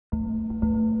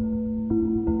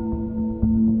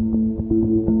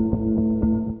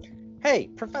Hey,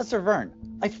 Professor Vern,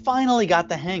 I finally got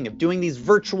the hang of doing these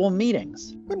virtual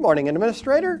meetings. Good morning,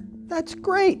 Administrator. That's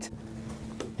great.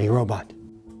 Hey, Robot.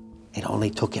 It only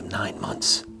took him 9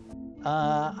 months.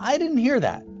 I didn't hear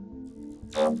that.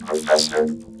 The professor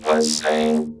was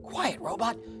saying... Quiet,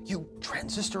 Robot. You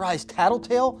transistorized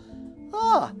tattletale.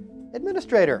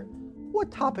 Administrator,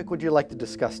 what topic would you like to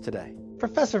discuss today?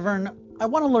 Professor Vern, I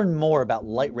want to learn more about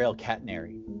light rail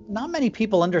catenary. Not many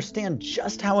people understand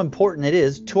just how important it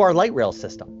is to our light rail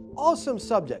system. Awesome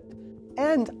subject.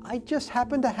 And I just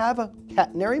happen to have a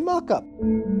catenary mock-up.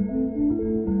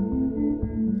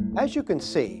 As you can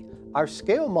see, our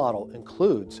scale model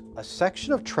includes a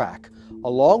section of track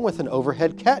along with an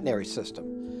overhead catenary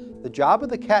system. The job of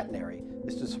the catenary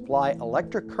is to supply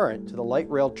electric current to the light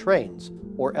rail trains,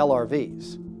 or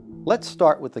LRVs. Let's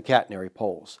start with the catenary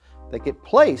poles that get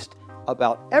placed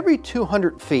about every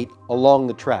 200 feet along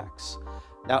the tracks.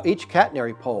 Now, each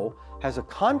catenary pole has a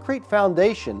concrete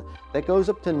foundation that goes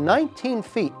up to 19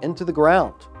 feet into the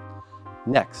ground.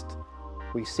 Next,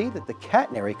 we see that the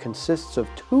catenary consists of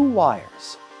 2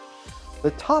 wires.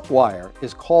 The top wire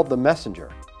is called the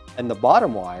messenger, and the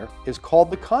bottom wire is called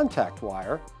the contact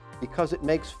wire because it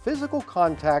makes physical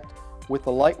contact with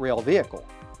the light rail vehicle.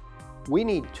 We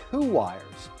need 2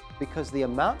 wires because the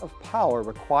amount of power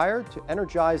required to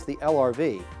energize the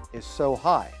LRV is so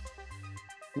high.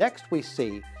 Next, we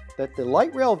see that the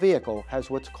light rail vehicle has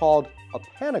what's called a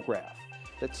pantograph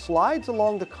that slides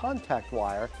along the contact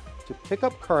wire to pick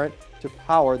up current to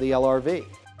power the LRV.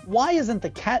 Why isn't the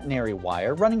catenary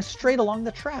wire running straight along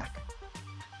the track?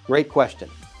 Great question.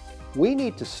 We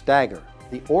need to stagger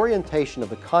the orientation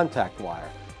of the contact wire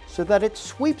so that it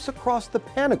sweeps across the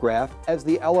pantograph as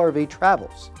the LRV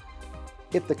travels.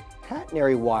 If the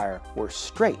catenary wire were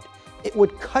straight, it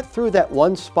would cut through that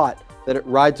one spot that it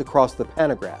rides across the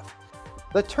pantograph.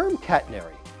 The term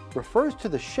catenary refers to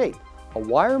the shape a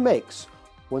wire makes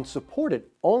when supported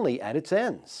only at its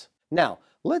ends. Now,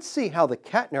 let's see how the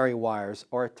catenary wires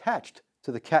are attached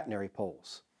to the catenary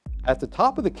poles. At the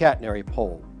top of the catenary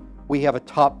pole, we have a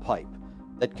top pipe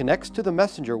that connects to the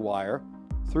messenger wire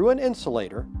through an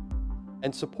insulator,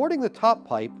 and supporting the top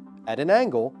pipe at an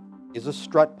angle is a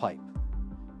strut pipe.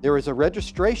 There is a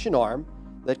registration arm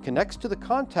that connects to the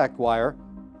contact wire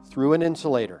through an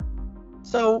insulator.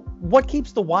 So, what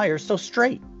keeps the wire so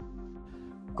straight?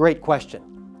 Great question.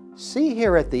 See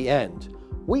here at the end,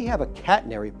 we have a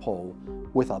catenary pole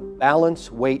with a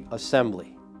balance weight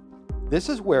assembly. This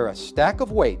is where a stack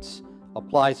of weights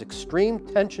applies extreme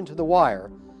tension to the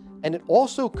wire, and it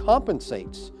also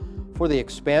compensates for the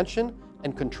expansion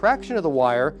and contraction of the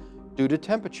wire due to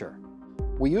temperature.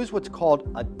 We use what's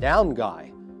called a down guy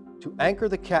to anchor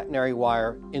the catenary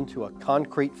wire into a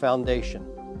concrete foundation.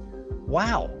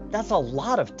 Wow, that's a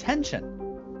lot of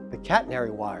tension. The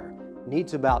catenary wire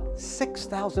needs about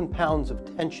 6,000 pounds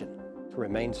of tension to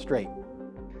remain straight.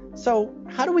 So,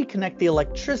 how do we connect the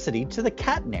electricity to the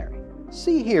catenary?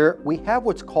 See here, we have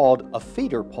what's called a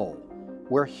feeder pole,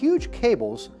 where huge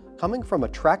cables coming from a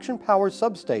traction power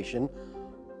substation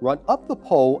run up the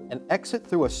pole and exit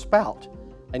through a spout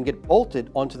and get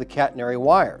bolted onto the catenary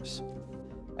wires.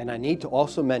 And I need to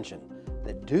also mention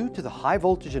that due to the high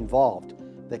voltage involved,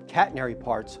 the catenary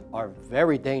parts are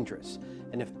very dangerous.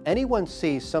 And if anyone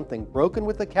sees something broken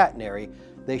with the catenary,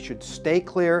 they should stay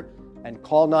clear and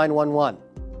call 911.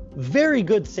 Very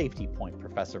good safety point,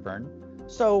 Professor Vern.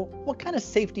 So, what kind of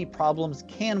safety problems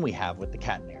can we have with the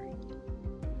catenary?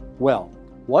 Well,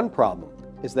 one problem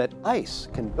is that ice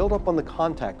can build up on the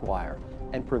contact wire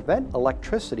and prevent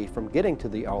electricity from getting to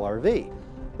the LRV.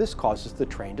 This causes the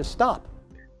train to stop.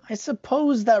 I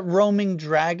suppose that roaming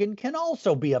dragon can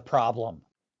also be a problem.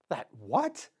 That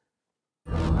what?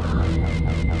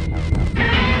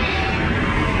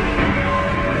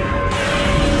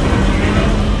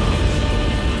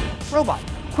 Robot,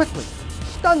 quickly,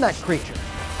 stun that creature.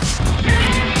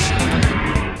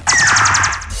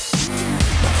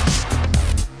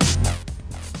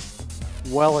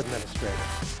 Well, Administrator,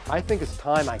 I think it's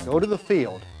time I go to the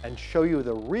field and show you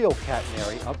the real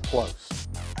catenary up close.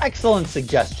 Excellent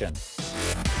suggestion.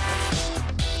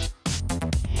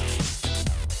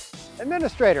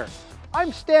 Administrator,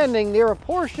 I'm standing near a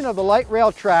portion of the light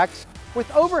rail tracks with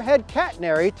overhead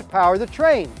catenary to power the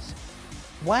trains.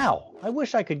 Wow, I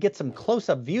wish I could get some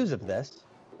close-up views of this.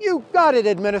 You got it,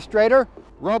 Administrator.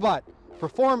 Robot,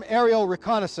 perform aerial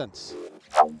reconnaissance.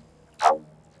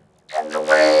 In the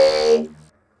way.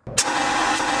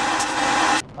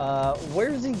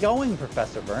 Where's he going,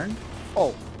 Professor Vern?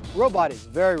 Oh, Robot is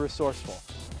very resourceful.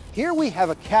 Here we have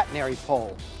a catenary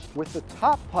pole with the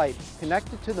top pipe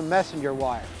connected to the messenger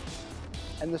wire.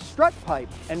 and the strut pipe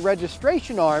and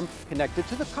registration arm connected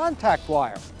to the contact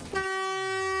wire.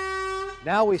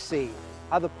 Now we see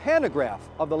how the pantograph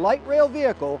of the light rail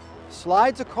vehicle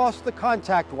slides across the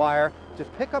contact wire to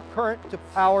pick up current to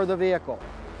power the vehicle.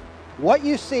 What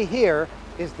you see here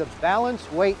is the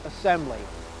balance weight assembly.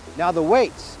 Now the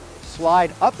weights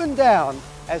slide up and down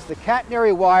as the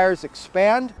catenary wires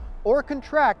expand or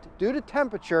contract due to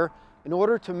temperature in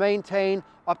order to maintain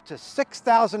up to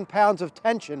 6,000 pounds of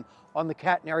tension on the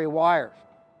catenary wires.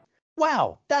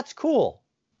 Wow, that's cool.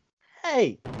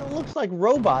 Hey, it looks like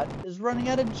Robot is running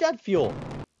out of jet fuel.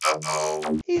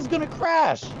 Uh-oh. He's gonna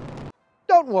crash.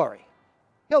 Don't worry,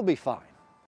 he'll be fine.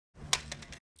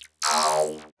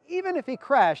 Ow. Even if he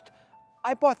crashed,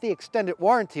 I bought the extended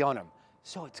warranty on him,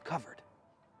 so it's covered.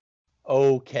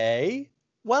 Okay.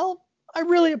 Well, I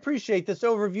really appreciate this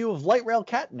overview of light rail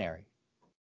catenary.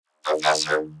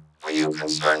 Professor, were you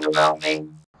concerned about me?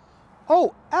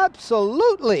 Oh,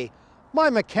 absolutely! My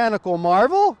mechanical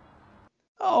marvel!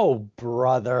 Oh,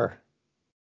 brother.